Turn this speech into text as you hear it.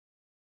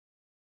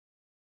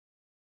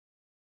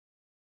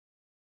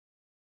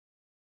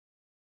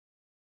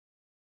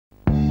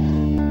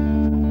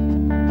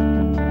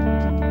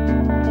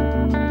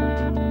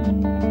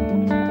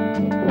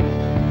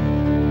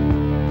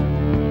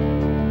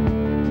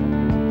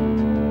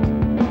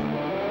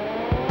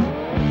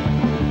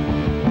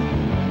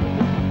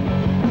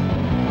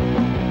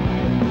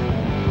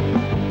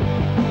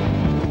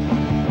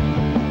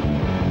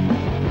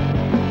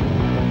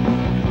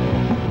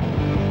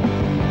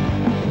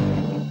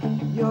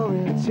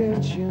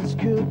intentions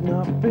could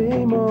not be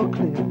more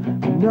clear.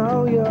 I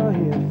know you're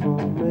here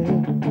for me,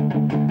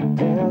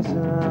 as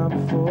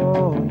I'm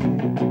for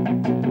you.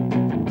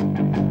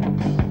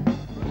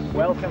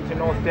 Welcome to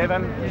North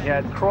Devon. We're here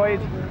at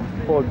Croyde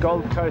for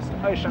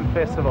GoldCoast Ocean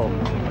Festival,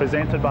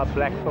 presented by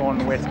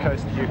Blackthorn, West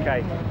Coast,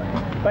 UK.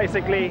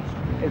 Basically,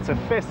 it's a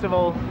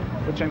festival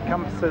which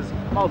encompasses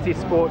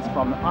multi-sports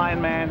from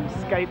Ironman,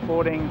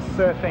 skateboarding,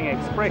 surfing,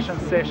 expression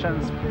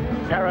sessions,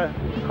 para,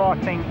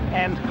 karting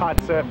and kite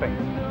surfing.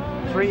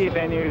 3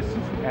 venues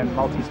and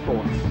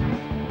multi-sports.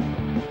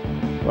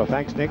 Well,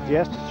 thanks, Nick.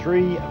 Yes,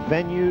 3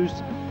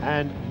 venues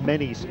and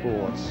many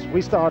sports.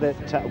 We start at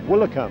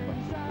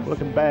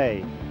Woolacombe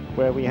Bay,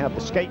 where we have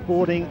the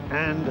skateboarding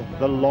and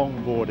the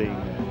longboarding.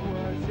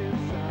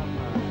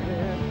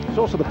 It's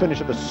also the finish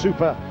of the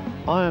Super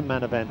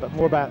Ironman event, but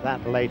more about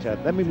that later.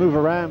 Then we move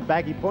around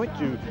Baggy Point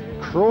to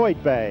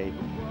Croyde Bay,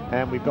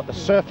 and we've got the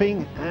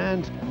surfing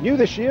and, new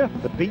this year,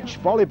 the beach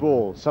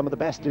volleyball. Some of the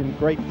best in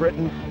Great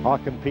Britain are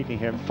competing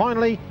here. And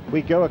finally,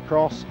 we go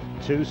across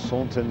to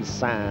Saunton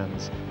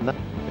Sands. And that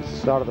is the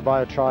start of the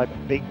Biotribe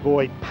Big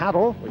Boy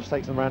Paddle, which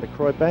takes them around to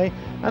Croyde Bay,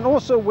 and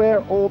also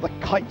where all the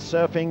kite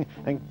surfing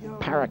and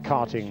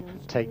para-karting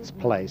takes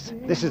place.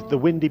 This is the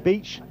Windy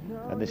Beach,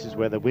 and this is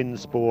where the wind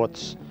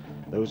sports,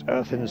 those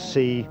Earth and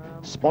Sea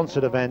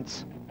sponsored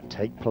events,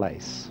 take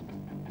place.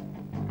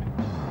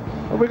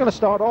 And we're going to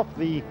start off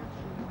the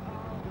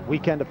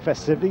weekend of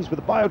festivities with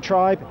the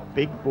Biotribe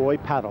Big Boy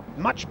Paddle.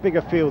 Much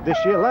bigger field this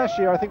year. Last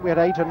year I think we had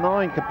 8 or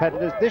 9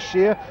 competitors. This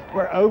year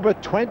we're over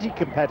 20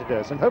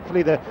 competitors, and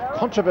hopefully the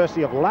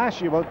controversy of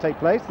last year won't take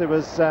place. There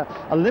was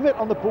a limit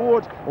on the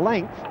board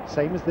length,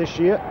 same as this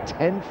year,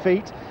 10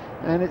 feet,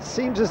 and it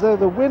seems as though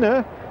the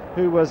winner,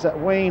 who was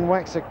Wayne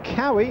Waxer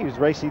Cowie, who's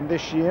racing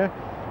this year,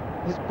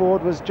 his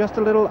board was just a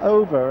little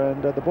over,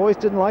 and the boys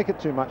didn't like it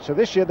too much. So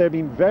this year they've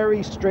been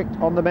very strict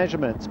on the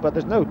measurements, but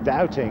there's no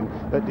doubting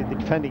that the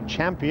defending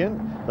champion,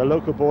 the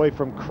local boy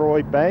from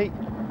Croyde Bay,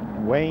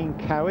 Wayne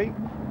Cowie,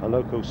 a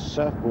local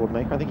surfboard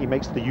maker, I think he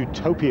makes the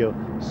Utopia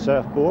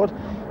surfboard.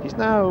 He's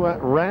now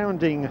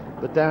rounding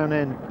the down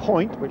end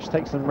point, which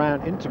takes them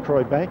round into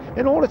Croyde Bay.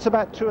 In all, it's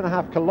about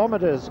 2.5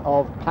 kilometers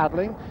of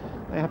paddling.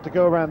 They have to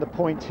go around the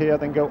point here,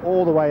 then go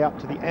all the way up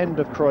to the end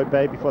of Croyde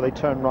Bay before they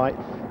turn right,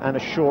 and a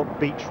short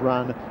beach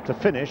run to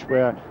finish,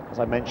 where, as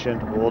I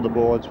mentioned, all the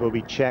boards will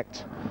be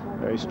checked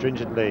very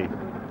stringently.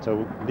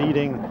 So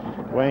leading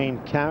Wayne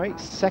Cowie.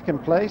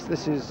 Second place,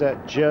 this is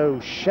Joe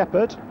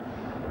Shepherd.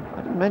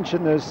 I didn't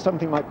mention there's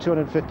something like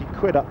 250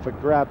 quid up for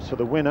grabs for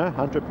the winner,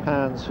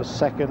 £100 for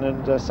second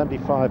and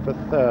 75 for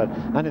third.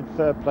 And in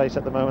third place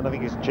at the moment, I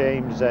think it's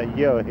James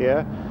Yeo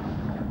here.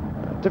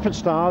 Different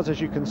stars,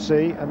 as you can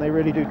see, and they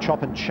really do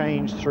chop and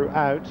change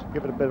throughout,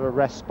 give it a bit of a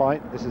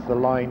respite. This is the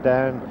lying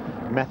down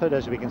method.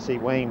 As we can see,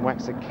 Wayne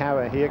Waxer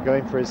Cowie here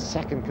going for his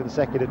 2nd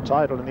consecutive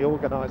title, and the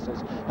organisers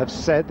have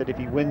said that if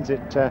he wins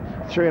it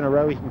 3 in a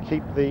row, he can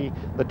keep the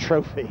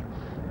trophy.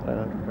 I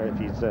don't know if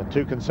he's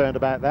too concerned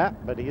about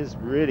that, but he is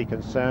really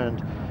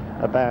concerned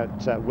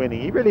about winning.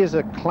 He really is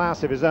a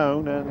class of his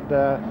own, and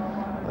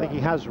I think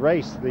he has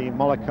raced the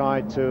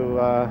Molokai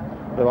to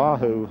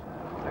Oahu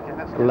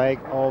leg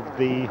of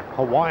the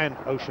Hawaiian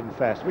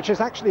Oceanfest, which is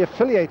actually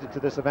affiliated to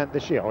this event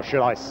this year, or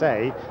should I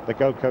say the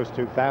GoldCoast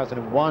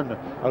 2001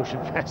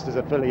 Oceanfest is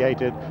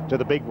affiliated to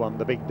the big one,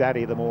 the big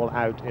daddy of them all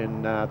out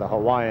in the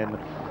Hawaiian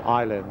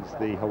Islands,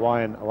 the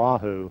Hawaiian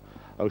Oahu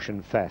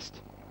Oceanfest.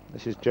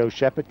 This is Joe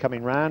Shepherd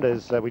coming round,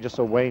 as we just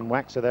saw Wayne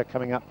Waxer there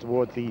coming up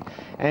towards the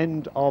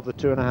end of the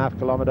 2.5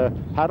 kilometer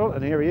paddle,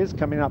 and here he is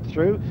coming up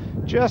through.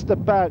 Just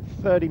about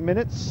 30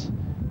 minutes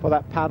for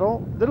that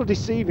paddle. A little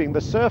deceiving, the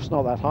surf's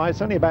not that high,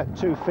 it's only about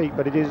 2 feet,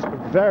 but it is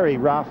very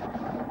rough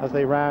as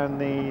they round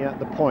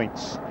the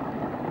points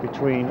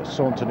between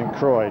Saunton and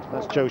Croyde.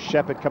 That's Joe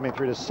Shepherd coming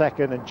through to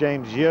second, and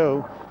James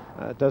Yeo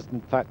does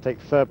in fact take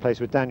third place,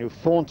 with Daniel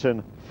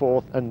Thornton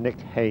fourth and Nick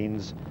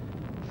Haynes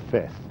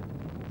fifth.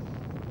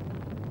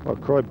 Well,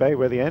 Croyde Bay,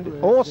 where the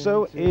end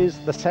also is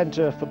the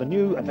centre for the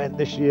new event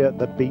this year,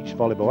 the beach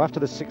volleyball.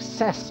 After the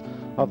success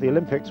of the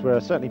Olympics,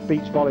 where certainly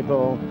beach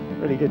volleyball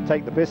really did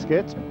take the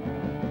biscuit,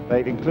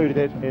 they've included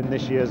it in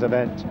this year's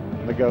event,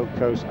 the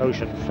GoldCoast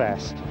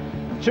Oceanfest.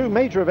 2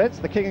 major events,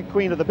 the King and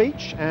Queen of the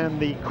Beach, and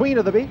the Queen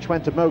of the Beach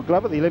went to Mo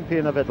Glover, the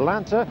Olympian of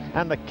Atlanta,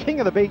 and the King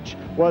of the Beach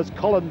was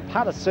Colin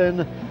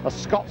Patterson, a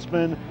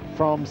Scotsman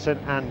from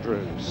St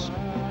Andrews.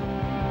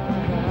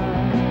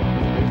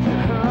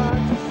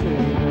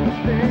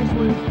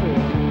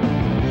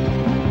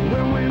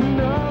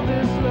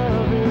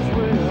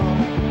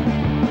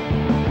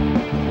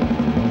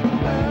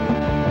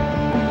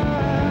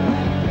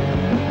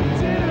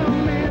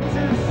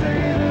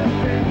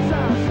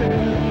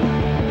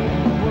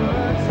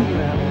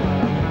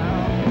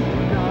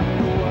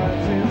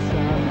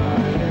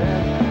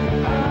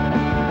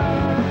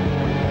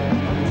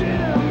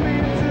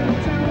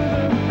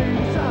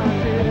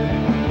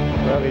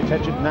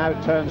 Attention now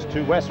turns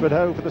to Westward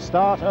Ho for the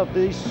start of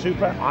the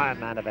Super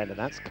Ironman event, and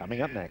that's coming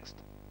up next.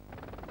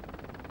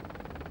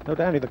 No,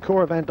 Danny, the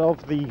core event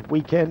of the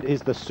weekend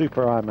is the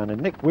Super Ironman,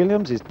 and Nick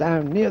Williams is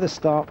down near the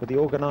start with the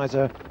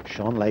organiser,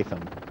 Sean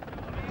Latham.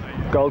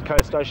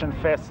 GoldCoast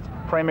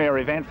Oceanfest premier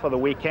event for the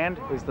weekend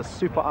is the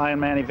Super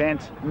Ironman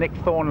event. Nick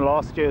Thorne,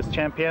 last year's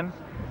champion.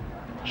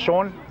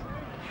 Sean,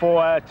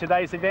 for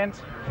today's event,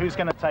 who's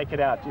going to take it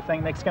out? Do you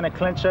think Nick's going to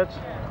clinch it?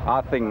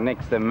 I think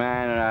Nick's the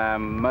man.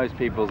 Most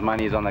people's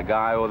money is on the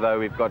guy, although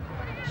we've got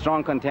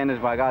strong contenders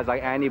by guys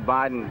like Andy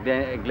Biden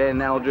and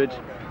Glenn Eldridge.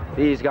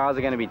 These guys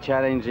are going to be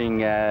challenging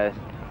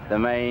the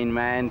main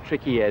man,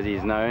 Tricky as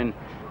he's known,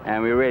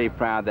 and we're really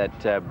proud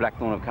that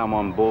Blackthorn have come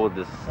on board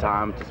this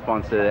time to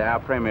sponsor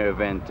our premier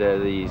event,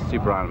 the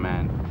Super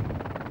Ironman.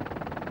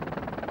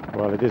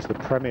 Well, it is the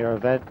premier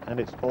event, and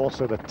it's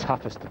also the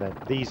toughest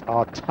event. These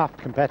are tough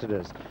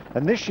competitors.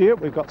 And this year,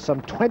 we've got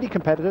some 20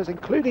 competitors,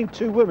 including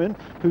 2 women,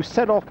 who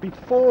set off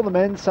before the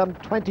men some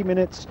 20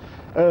 minutes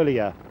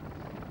earlier.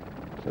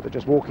 So they're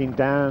just walking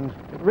down.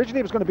 Originally,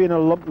 it was going to be in a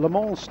Le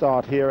Mans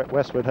start here at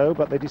Westward Ho,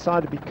 but they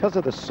decided because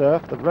of the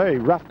surf, the very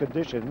rough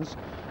conditions,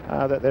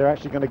 that they're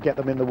actually going to get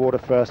them in the water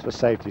first for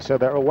safety. So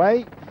they're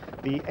away.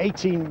 The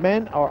 18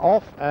 men are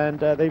off, and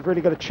they've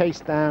really got to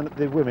chase down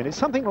the women. It's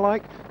something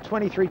like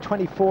 23,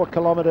 24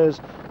 kilometers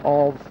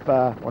of,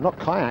 well, not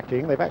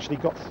kayaking. They've actually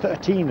got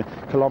 13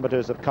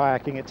 kilometers of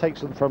kayaking. It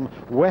takes them from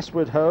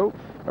Westward Ho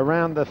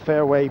around the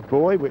Fairway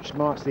Buoy, which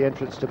marks the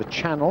entrance to the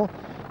channel,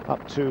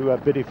 up to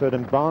Bideford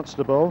and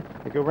Barnstable.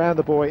 They go around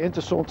the buoy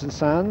into Saunton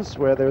Sands,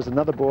 where there's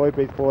another buoy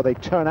before they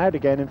turn out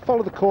again and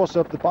follow the course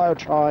of the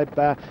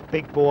Biotribe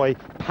big buoy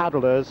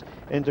paddlers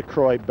into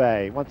Croyde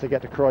Bay. Once they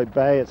get to Croyde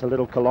Bay, it's a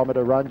little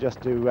kilometre run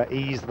just to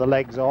ease the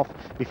legs off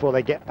before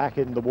they get back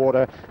in the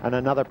water, and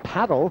another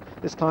paddle,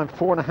 this time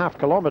 4.5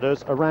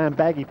 kilometres around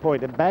Baggy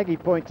Point. And Baggy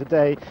Point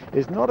today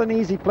is not an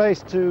easy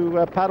place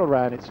to paddle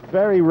around. It's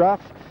very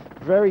rough,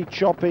 very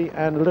choppy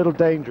and a little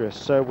dangerous,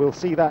 so we'll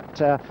see that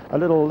a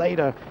little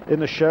later in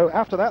the show.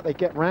 After that, they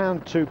get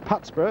round to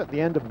Putsborough at the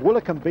end of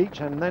Woolacombe Beach,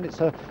 and then it's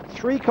a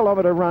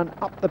 3-kilometre run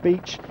up the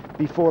beach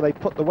before they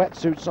put the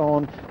wetsuits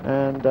on,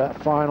 and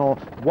final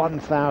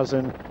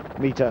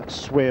 1,000-metre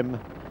swim,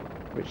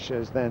 which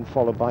is then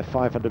followed by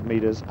 500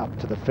 metres up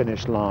to the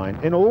finish line.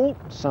 In all,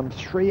 some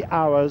 3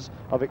 hours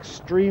of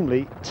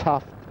extremely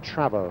tough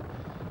travel.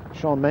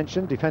 Sean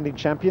mentioned defending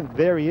champion.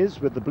 There he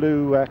is with the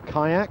blue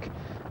kayak.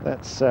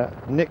 That's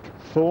Nick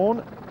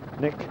Thorne,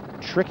 Nick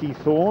Tricky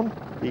Thorne,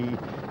 the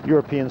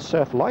European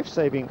Surf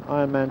Life-Saving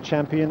Ironman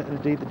champion, and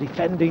indeed the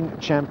defending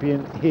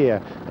champion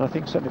here. And I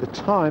think certainly the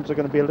times are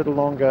going to be a little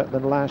longer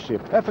than last year.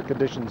 Perfect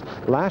conditions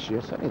last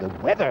year. Certainly the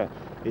weather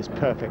is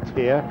perfect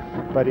here,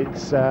 but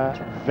it's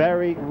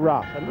very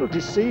rough. A little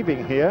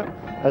deceiving here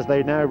as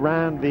they now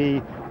round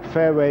the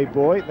Fairway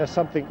Buoy. There's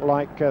something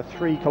like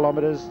 3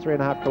 kilometres,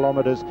 3.5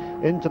 kilometres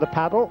into the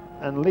paddle,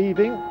 and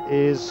leaving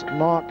is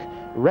Mark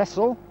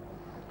Wressel,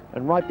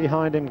 and right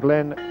behind him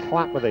Glenn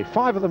Clapworthy.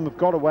 5 of them have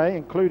got away,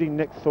 including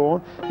Nick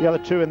Thorne. The other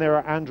 2 in there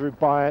are Andrew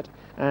Byatt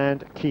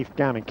and Keith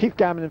Gammon. Keith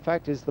Gammon, in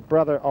fact, is the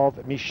brother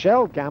of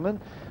Michelle Gammon,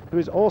 who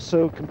is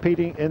also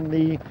competing in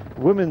the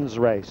women's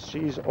race.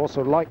 She's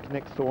also, like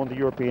Nick Thorne, the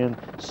European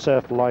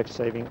Surf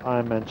Life-Saving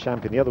Ironman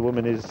champion. The other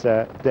woman is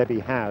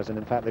Debbie Howes, and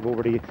in fact they've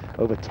already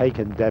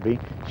overtaken Debbie.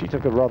 She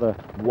took a rather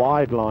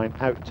wide line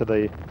out to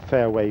the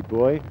Fairway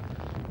Buoy,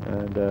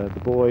 and the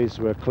boys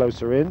were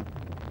closer in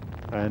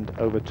and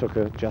overtook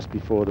her just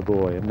before the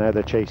buoy. And now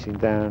they're chasing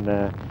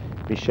down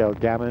Michelle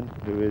Gammon,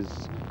 who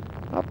is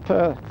up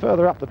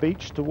further up the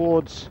beach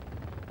towards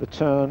the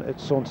turn at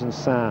Saunton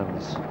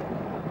Sands.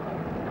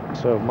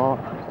 So Mark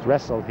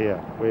Wressel here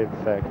with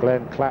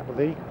Glenn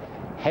Clapworthy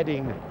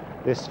heading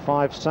this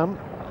 5-some.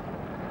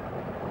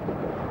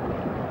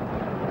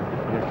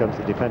 Here comes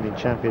the defending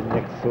champion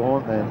Nick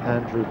Thorne, then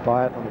Andrew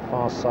Byatt on the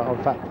far side,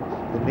 in fact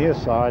the near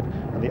side,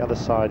 and the other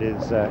side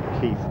is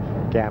Keith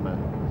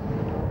Gammon.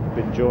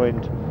 Been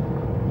joined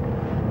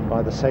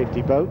by the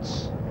safety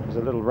boats. It was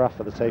a little rough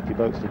for the safety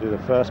boats to do the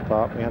first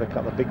part. We had a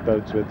couple of big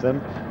boats with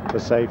them for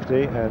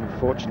safety, and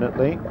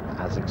fortunately,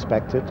 as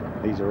expected,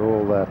 these are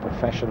all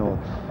professional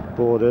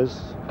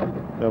boarders.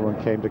 No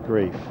one came to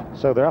grief.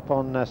 So they're up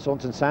on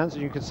Saunton Sands,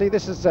 and you can see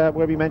this is where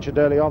we mentioned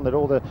early on that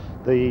all the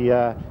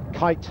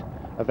kite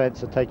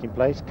events are taking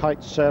place, kite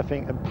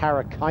surfing and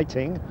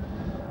para-kiting.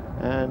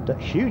 And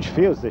huge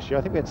fields this year.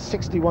 I think we had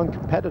 61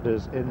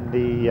 competitors in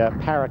the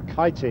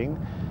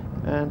para-kiting.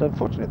 And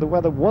unfortunately the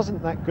weather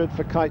wasn't that good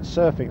for kite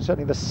surfing.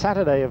 Certainly the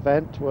Saturday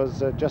event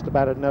was just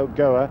about a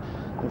no-goer,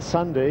 and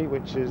Sunday,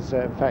 which is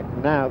in fact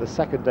now the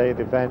second day of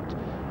the event,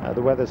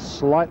 the weather's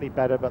slightly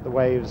better, but the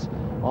waves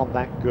aren't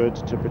that good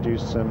to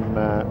produce some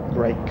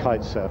great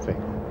kite surfing.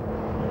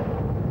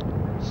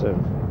 So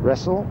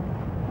Wressel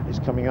is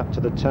coming up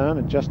to the turn,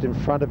 and just in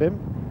front of him,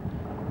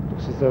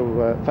 looks as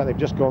though in fact they've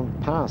just gone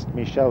past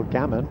Michelle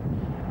Gammon.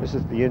 This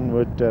is the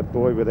inward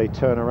buoy where they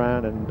turn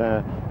around and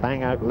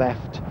bang out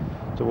left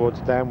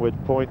towards Downward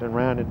Point and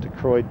round into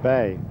Croyde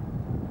Bay.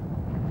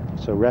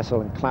 So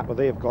Wressel and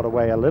Clapworthy have got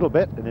away a little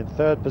bit, and in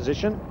third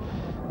position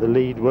the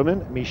lead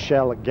woman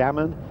Michelle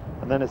Gammon,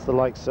 and then it's the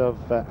likes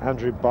of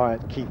Andrew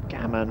Byatt, Keith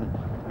Gammon,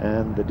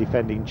 and the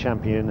defending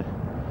champion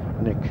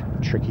Nick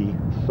Tricky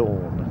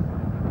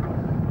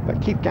Thorne.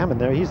 But Keith Gammon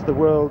there, he's the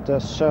world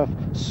surf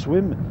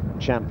swim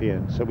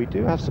champion, so we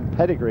do have some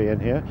pedigree in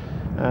here.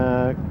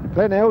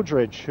 Glenn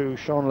Eldridge, who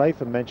Sean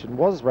Latham mentioned,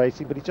 was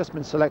racing, but he's just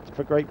been selected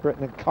for Great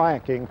Britain in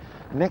kayaking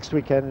next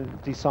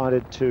weekend,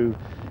 decided to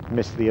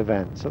miss the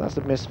event. So that's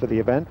a miss for the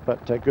event,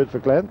 but good for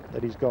Glenn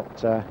that he's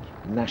got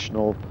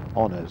national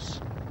honours.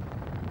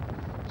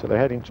 So they're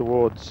heading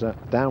towards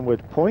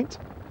Downward Point.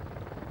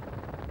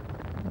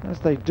 As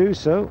they do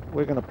so,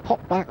 we're going to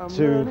pop back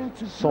to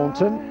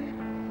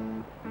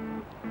Saunton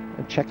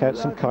and check out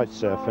some kite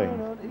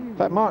surfing. In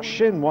fact, Mark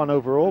Shin won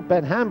overall,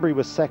 Ben Hambry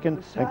was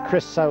second, and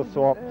Chris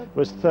Southwarp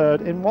was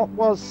third in what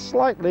was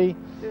slightly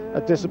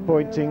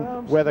disappointing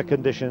weather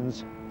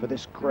conditions for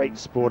this great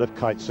sport of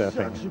kite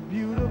surfing.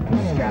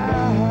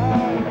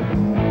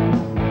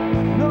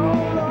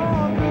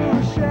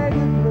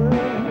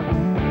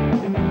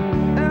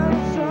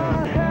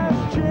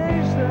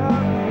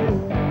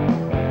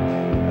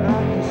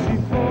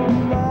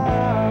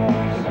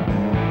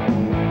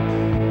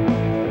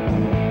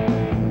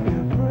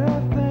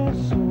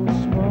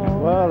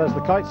 Well, as the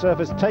kite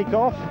surfers take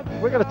off,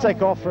 we're going to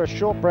take off for a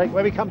short break.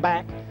 When we come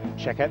back,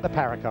 check out the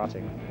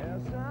parakarting.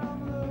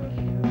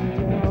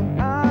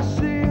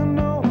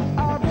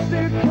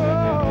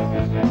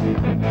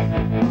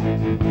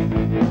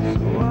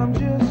 So I'm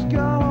just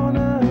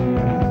gonna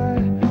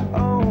ride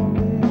on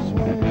these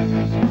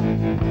waves.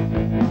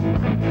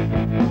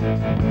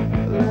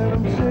 Let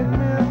them take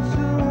me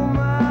to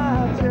my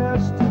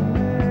destination.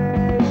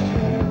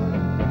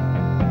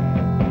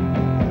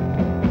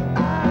 I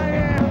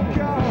am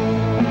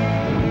gone.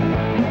 I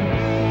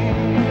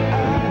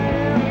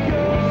am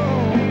gone.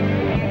 I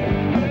am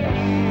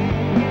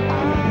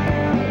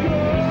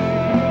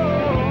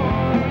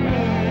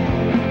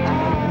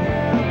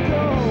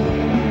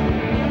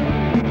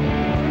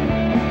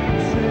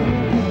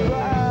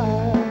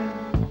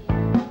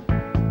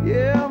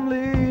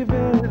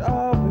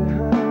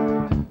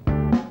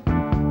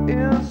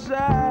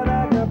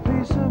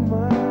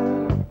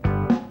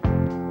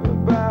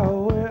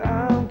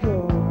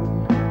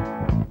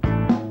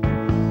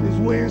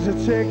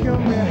taking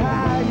me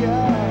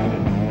higher.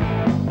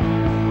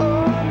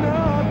 Oh,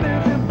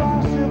 nothing's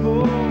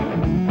impossible,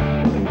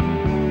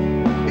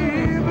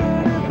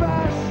 even if I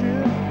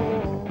should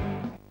fall.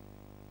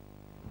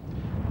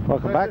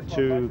 Welcome back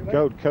to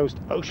GoldCoast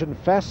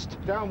Oceanfest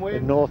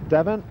in North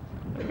Devon.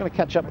 We're going to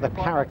catch up with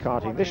the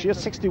parakarting. This year,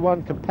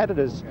 61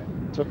 competitors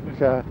took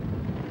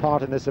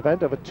part in this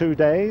event over 2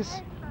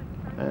 days,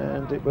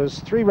 and it was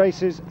 3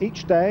 races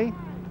each day,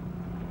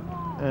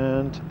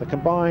 and the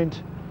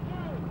combined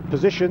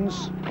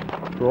positions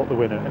brought the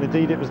winner. And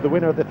indeed, it was the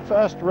winner of the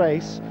first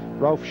race,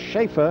 Rolf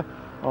Schaefer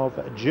of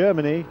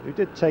Germany, who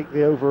did take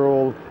the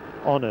overall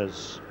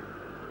honours.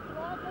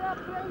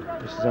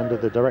 This is under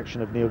the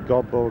direction of Neil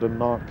Godbold and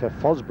Mark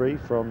Fosbury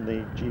from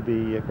the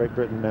GB Great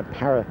Britain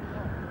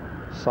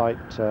Parasite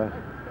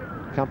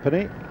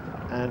Company.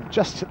 And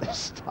just at the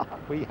start,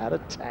 we had a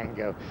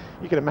tango.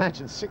 You can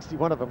imagine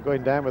 61 of them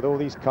going down with all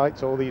these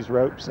kites, all these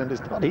ropes, and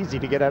it's not easy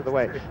to get out of the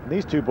way. And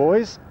these 2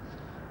 boys,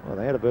 well,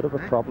 they had a bit of a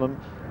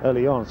problem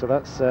early on, so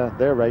that's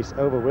their race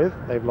over with.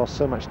 They've lost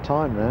so much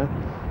time there.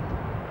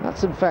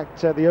 That's in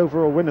fact the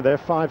overall winner there,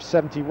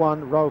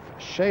 571, Rolf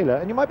Schaefer.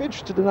 And you might be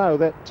interested to know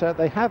that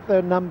they have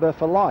their number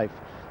for life.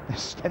 They're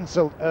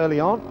stenciled early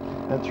on,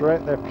 and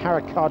throughout their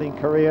parakarting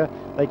career,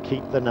 they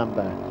keep the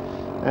number.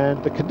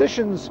 And the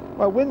conditions,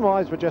 well,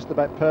 wind-wise were just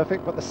about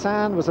perfect, but the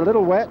sand was a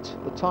little wet,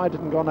 the tide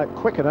hadn't gone out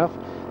quick enough,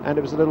 and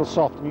it was a little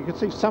soft. And you can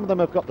see some of them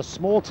have got the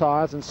small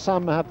tyres and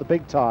some have the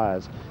big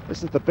tyres.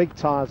 This is the big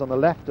tyres on the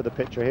left of the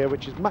picture here,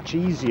 which is much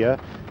easier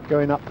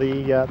going up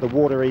the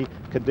watery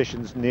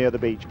conditions near the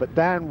beach. But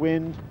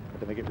downwind, I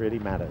don't think it really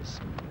matters.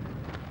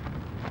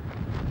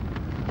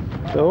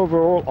 So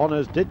overall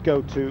honours did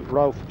go to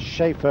Rolf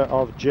Schaefer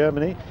of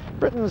Germany.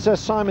 Britain's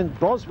Simon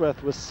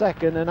Bosworth was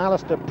second, and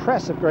Alistair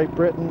Press of Great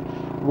Britain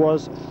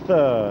was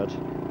third.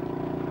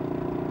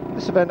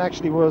 This event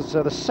actually was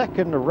the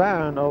second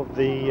round of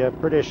the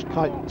British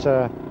Kite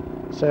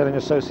Sailing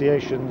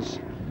Association's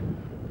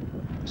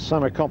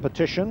summer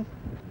competition,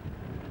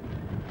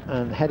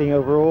 and heading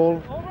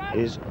overall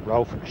is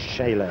Rolf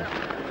Schaefer.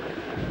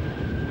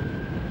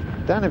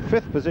 Down in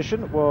 5th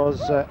position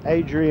was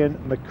Adrian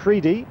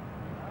McCready,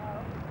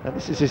 and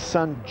this is his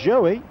son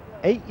Joey,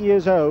 8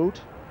 years old,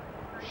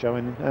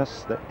 showing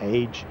us that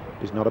age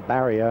is not a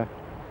barrier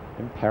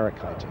in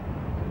parakiting.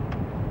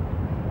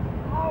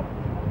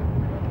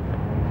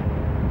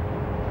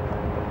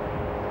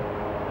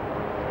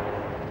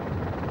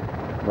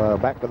 Well,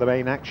 back to the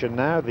main action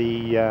now.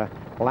 The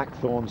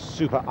Blackthorn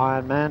Super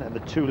Ironman and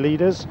the 2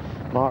 leaders,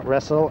 Mark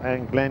Russell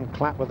and Glenn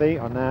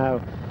Clapworthy, are now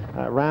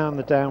around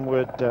the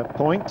downward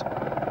point,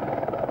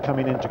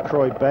 coming into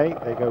Croyde Bay.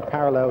 They go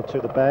parallel to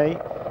the bay,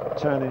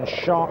 turn in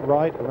sharp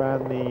right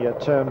around the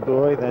turn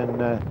buoy,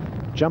 then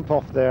jump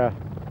off their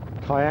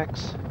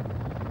kayaks,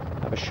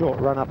 have a short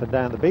run up and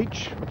down the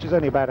beach, which is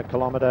only about 1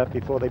 kilometre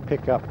before they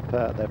pick up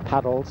their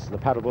paddles, the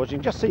paddleboards. You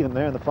can just see them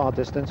there in the far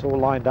distance, all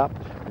lined up,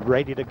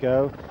 ready to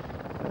go.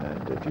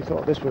 And if you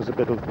thought this was a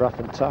bit of rough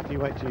and tough, you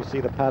wait till you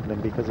see the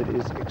paddling, because it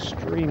is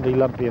extremely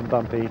lumpy and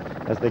bumpy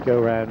as they go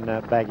around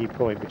Baggy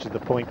Point, which is the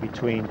point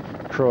between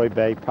Croyde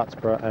Bay,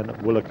 Putsborough and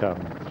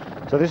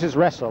Woolacombe. So this is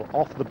Wrestle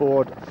off the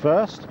board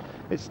first.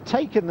 It's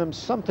taken them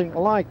something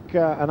like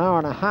an hour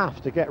and a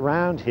half to get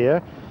round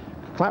here.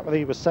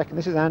 Clapworthy was second.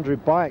 This is Andrew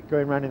Byatt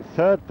going around in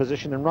third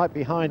position, and right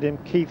behind him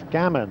Keith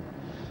Gammon.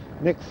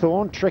 Nick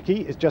Thorne,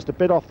 tricky, is just a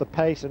bit off the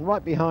pace, and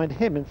right behind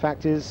him in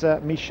fact is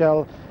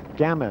Michel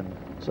Gammon.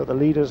 So the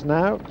leaders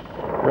now,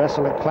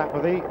 Wrestle and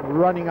Clapworthy,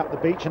 running up the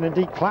beach, and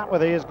indeed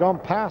Clapworthy has gone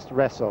past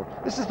Wrestle.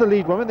 This is the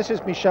lead woman. This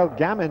is Michel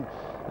Gammon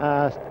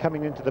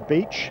coming into the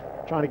beach,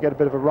 trying to get a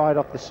bit of a ride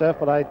off the surf,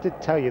 but I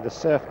did tell you the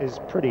surf is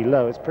pretty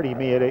low. It's pretty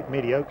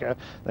mediocre.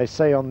 They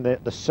say on the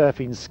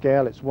surfing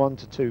scale it's 1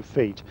 to 2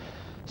 feet.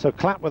 So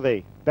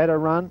Clapworthy, better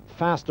run,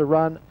 faster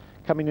run,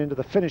 coming into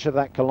the finish of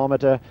that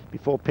kilometre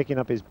before picking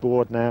up his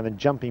board now, then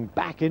jumping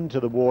back into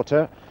the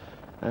water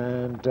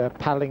and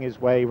paddling his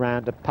way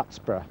round to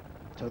Putsborough.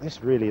 So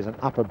this really is an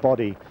upper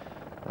body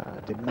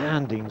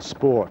demanding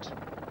sport.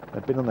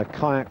 They've been on the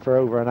kayak for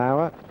over an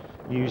hour,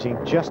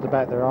 using just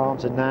about their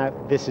arms, and now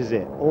this is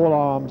it, all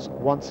arms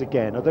once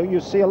again. Although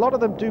you see a lot of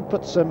them do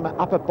put some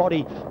upper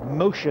body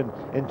motion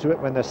into it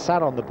when they're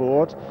sat on the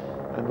board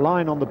and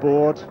lying on the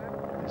board.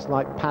 It's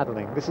like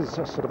paddling. This is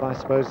just sort of, I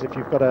suppose, if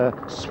you've got a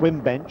swim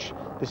bench,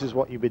 this is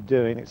what you've been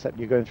doing, except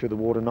you're going through the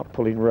water, not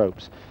pulling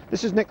ropes.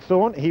 This is Nick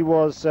Thorne. He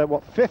was,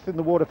 fifth in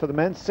the water for the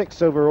men,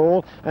 6th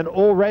overall, and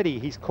already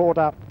he's caught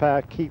up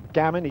Keith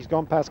Gammon. He's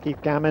gone past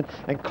Keith Gammon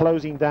and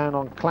closing down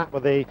on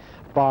Clapworthy,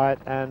 Byatt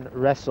and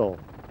Wrestle.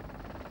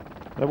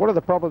 Now, one of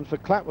the problems for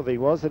Clapworthy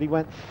was that he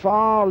went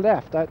far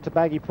left out to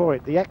Baggy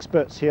Point. The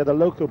experts here, the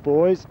local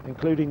boys,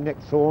 including Nick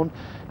Thorne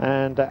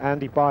and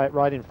Andy Byatt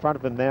right in front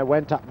of him there,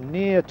 went up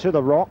near to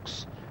the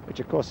rocks, which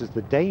of course is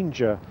the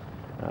danger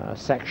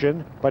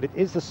section, but it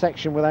is the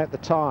section without the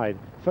tide.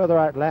 Further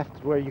out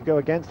left where you go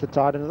against the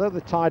tide, and although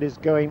the tide is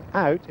going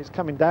out, it's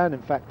coming down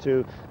in fact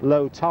to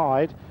low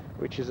tide,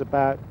 which is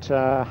about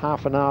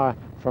half an hour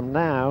from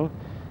now.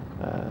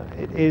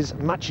 It is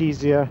much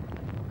easier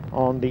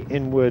on the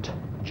inward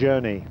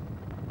journey.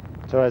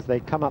 So as they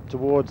come up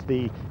towards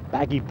the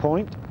Baggy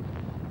Point,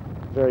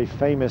 very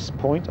famous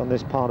point on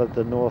this part of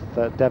the North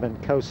Devon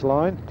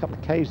coastline, a couple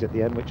of caves at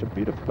the end which are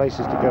beautiful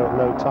places to go at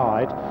low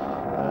tide,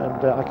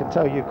 and I can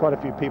tell you quite a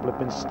few people have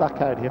been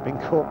stuck out here, been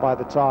caught by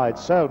the tide.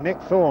 So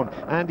Nick Thorne,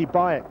 Andy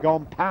Byatt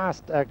gone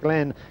past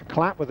Glenn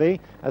Clapworthy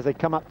as they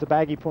come up to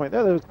Baggy Point. There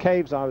are those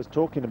caves I was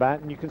talking about,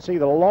 and you can see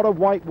that a lot of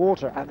white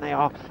water, and they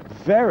are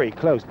very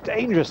close,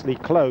 dangerously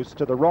close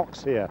to the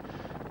rocks here.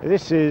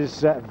 This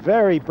is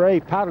very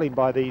brave paddling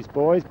by these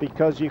boys,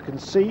 because you can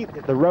see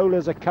that the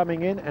rollers are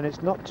coming in and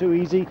it's not too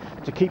easy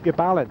to keep your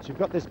balance. You've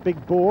got this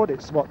big board,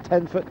 it's what,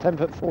 10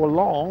 foot 4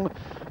 long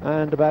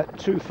and about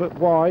 2 foot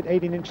wide,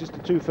 18 inches to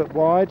 2 foot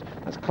wide.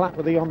 That's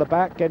Clapworthy on the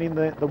back getting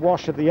the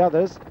wash of the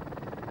others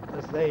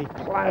as they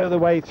plough the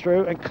way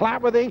through. And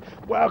Clapworthy,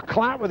 well,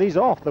 Clapworthy's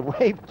off. The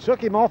wave took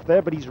him off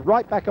there, but he's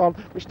right back on,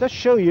 which does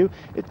show you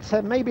it's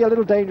maybe a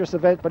little dangerous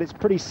event, but it's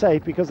pretty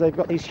safe because they've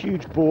got these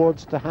huge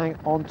boards to hang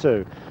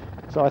onto.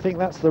 So I think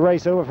that's the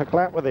race over for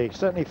Clapworthy.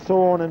 Certainly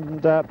Thorne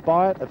and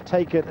Byatt have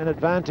taken an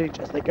advantage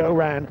as they go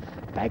round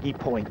Baggy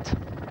Point.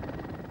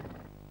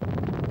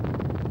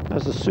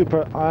 As the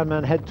Super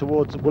Ironman head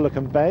towards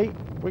Woolacombe Bay,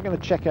 we're going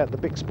to check out the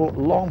Big Sport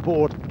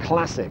Longboard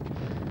Classic.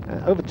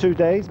 Over 2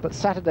 days, but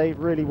Saturday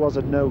really was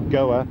a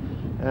no-goer,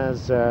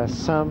 as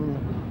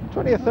some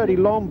 20 or 30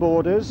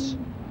 longboarders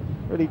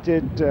really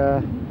did,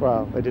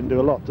 well, they didn't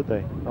do a lot, did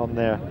they, on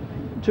their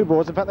two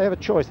boards. In fact, they have a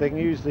choice. They can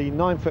use the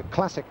 9-foot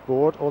classic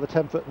board or the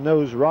 10-foot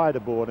nose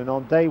rider board, and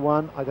on day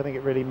one, I don't think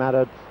it really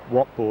mattered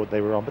what board they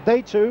were on. But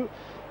day two,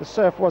 the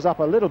surf was up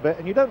a little bit,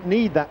 and you don't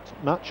need that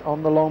much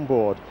on the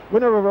longboard.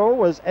 Winner overall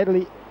was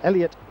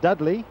Elliot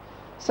Dudley.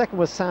 Second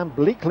was Sam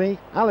Bleakley.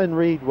 Alan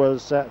Reid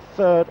was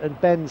third, and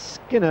Ben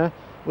Skinner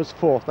was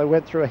fourth. They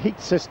went through a heat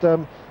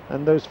system,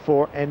 and those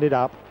four ended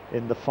up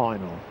in the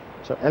final.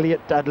 So Elliot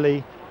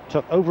Dudley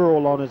took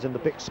overall honours in the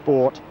Big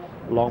Sport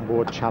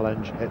Longboard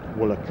Challenge at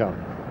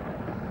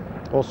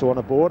Woolacombe. Also on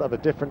a board of a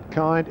different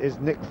kind is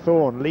Nick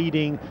Thorne,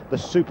 leading the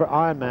Super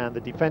Ironman,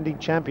 the defending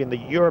champion, the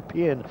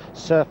European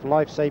Surf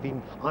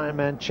Life-Saving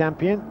Ironman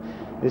champion,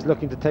 is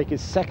looking to take his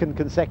second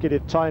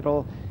consecutive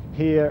title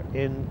here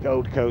in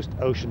Gold Coast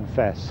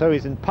Oceanfest. So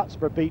he's in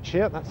Putsborough Beach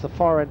here. That's the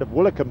far end of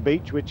Woolacombe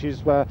Beach, which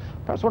is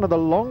perhaps one of the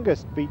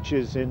longest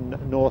beaches in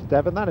North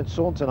Devon. That and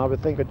Saunton, I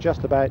would think, are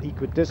just about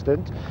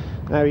equidistant.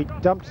 Now he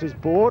dumps his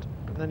board,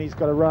 and then he's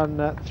got to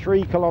run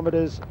 3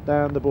 kilometers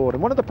down the board.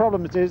 And one of the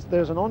problems is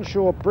there's an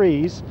onshore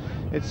breeze.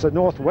 It's a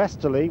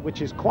northwesterly,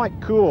 which is quite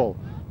cool.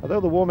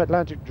 Although the warm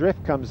Atlantic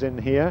drift comes in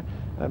here,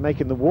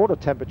 making the water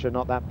temperature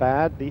not that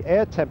bad, the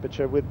air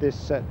temperature with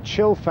this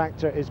chill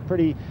factor is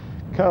pretty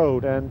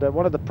cold. And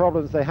one of the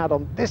problems they had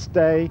on this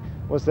day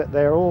was that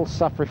they're all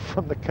suffering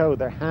from the cold.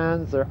 Their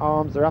hands, their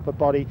arms, their upper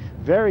body,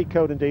 very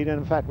cold indeed. And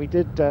in fact, we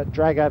did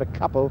drag out a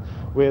couple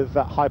with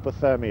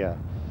hypothermia.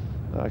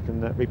 I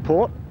can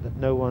report that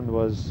no one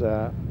was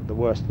the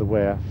worse the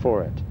wear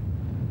for it.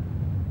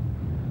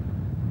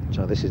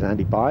 So this is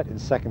Andy Byatt in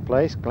second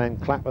place. Glenn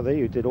Clapworthy,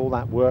 who did all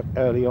that work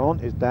early on,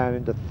 is down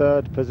into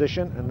third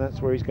position, and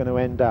that's where he's going to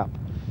end up.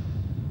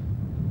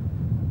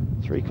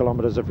 3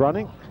 kilometers of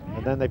running,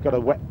 and then they've got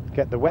to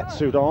get the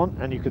wetsuit on,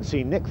 and you can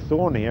see Nick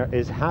Thorne here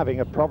is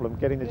having a problem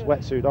getting his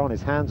wetsuit on.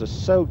 His hands are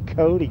so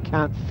cold he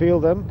can't feel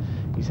them.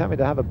 He's having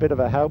to have a bit of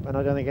a help, and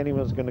I don't think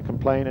anyone's going to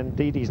complain.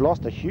 Indeed, he's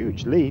lost a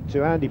huge lead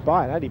to Andy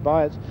Byatt. Andy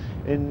Byatt's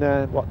in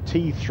what,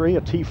 T3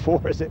 or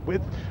T4 is it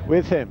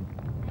with him,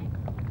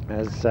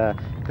 as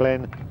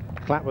Glenn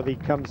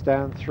Clapworthy comes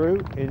down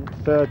through in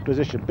third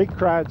position. Big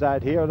crowds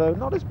out here, although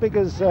not as big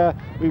as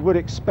we would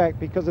expect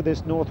because of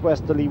this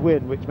northwesterly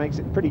wind, which makes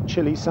it pretty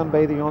chilly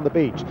sunbathing on the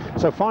beach.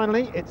 So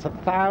finally, it's a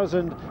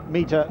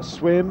 1,000-meter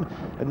swim,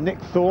 and Nick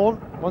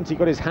Thorne, once he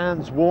got his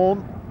hands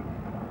warm,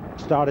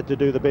 started to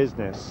do the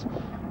business.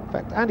 In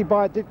fact, Andy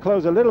Byatt did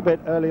close a little bit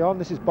early on.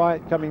 This is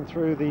Byatt coming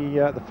through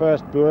the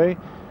first buoy.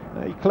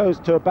 He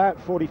closed to about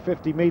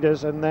 40-50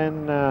 meters, and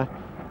then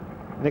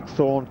Nick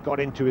Thorne got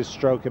into his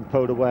stroke and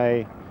pulled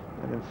away,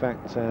 and in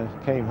fact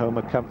came home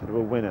a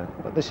comfortable winner.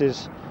 But this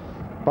is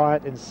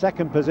Byatt in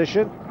second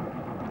position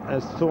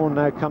as Thorne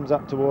now comes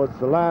up towards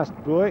the last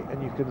buoy,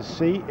 and you can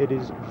see it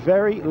is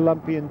very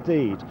lumpy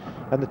indeed,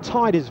 and the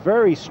tide is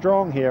very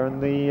strong here,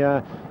 and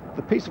the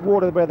piece of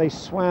water where they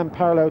swam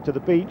parallel to the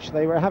beach,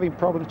 they were having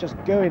problems just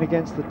going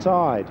against the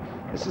tide.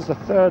 This is the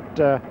third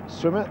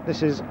swimmer.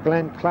 This is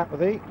Glenn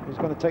Clapworthy, who's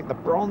going to take the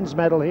bronze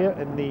medal here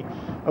in the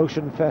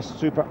Oceanfest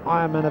Super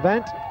Ironman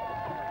event.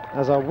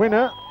 As our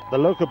winner, the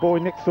local boy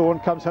Nick Thorne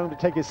comes home to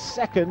take his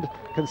second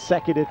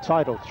consecutive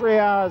title. 3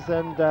 hours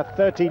and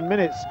 13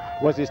 minutes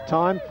was his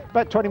time,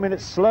 about 20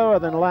 minutes slower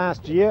than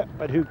last year,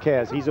 but who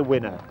cares, he's a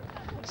winner.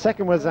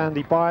 Second was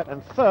Andy Byatt,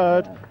 and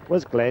third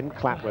was Glenn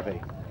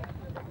Clapworthy.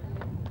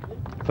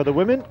 For the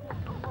women,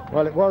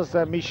 well, it was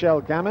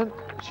Michelle Gammon.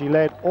 She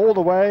led all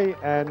the way,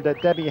 and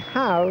Debbie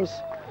Howes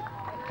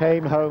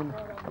came home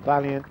a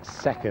valiant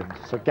second.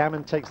 So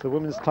Gammon takes the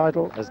women's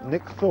title as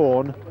Nick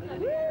Thorne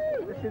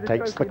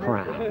takes the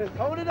crown.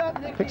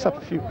 Picks up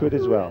a few quid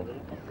as well.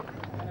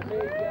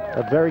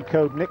 A very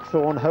cold Nick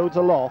Thorne holds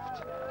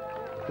aloft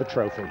the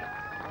trophy.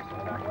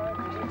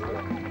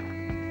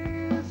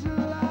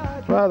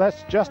 Well,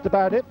 that's just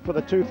about it for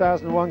the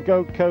 2001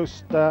 Gold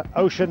Coast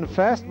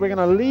Oceanfest. We're going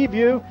to leave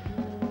you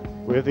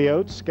with the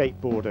old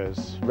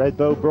skateboarders.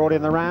 Redbow brought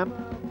in the ramp,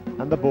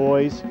 and the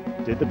boys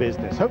did the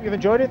business. Hope you've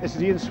enjoyed it. This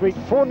is Ian Sweet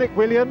for Nick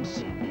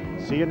Williams.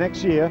 See you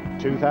next year,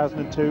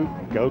 2002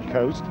 Gold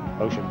Coast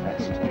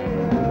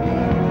Oceanfest.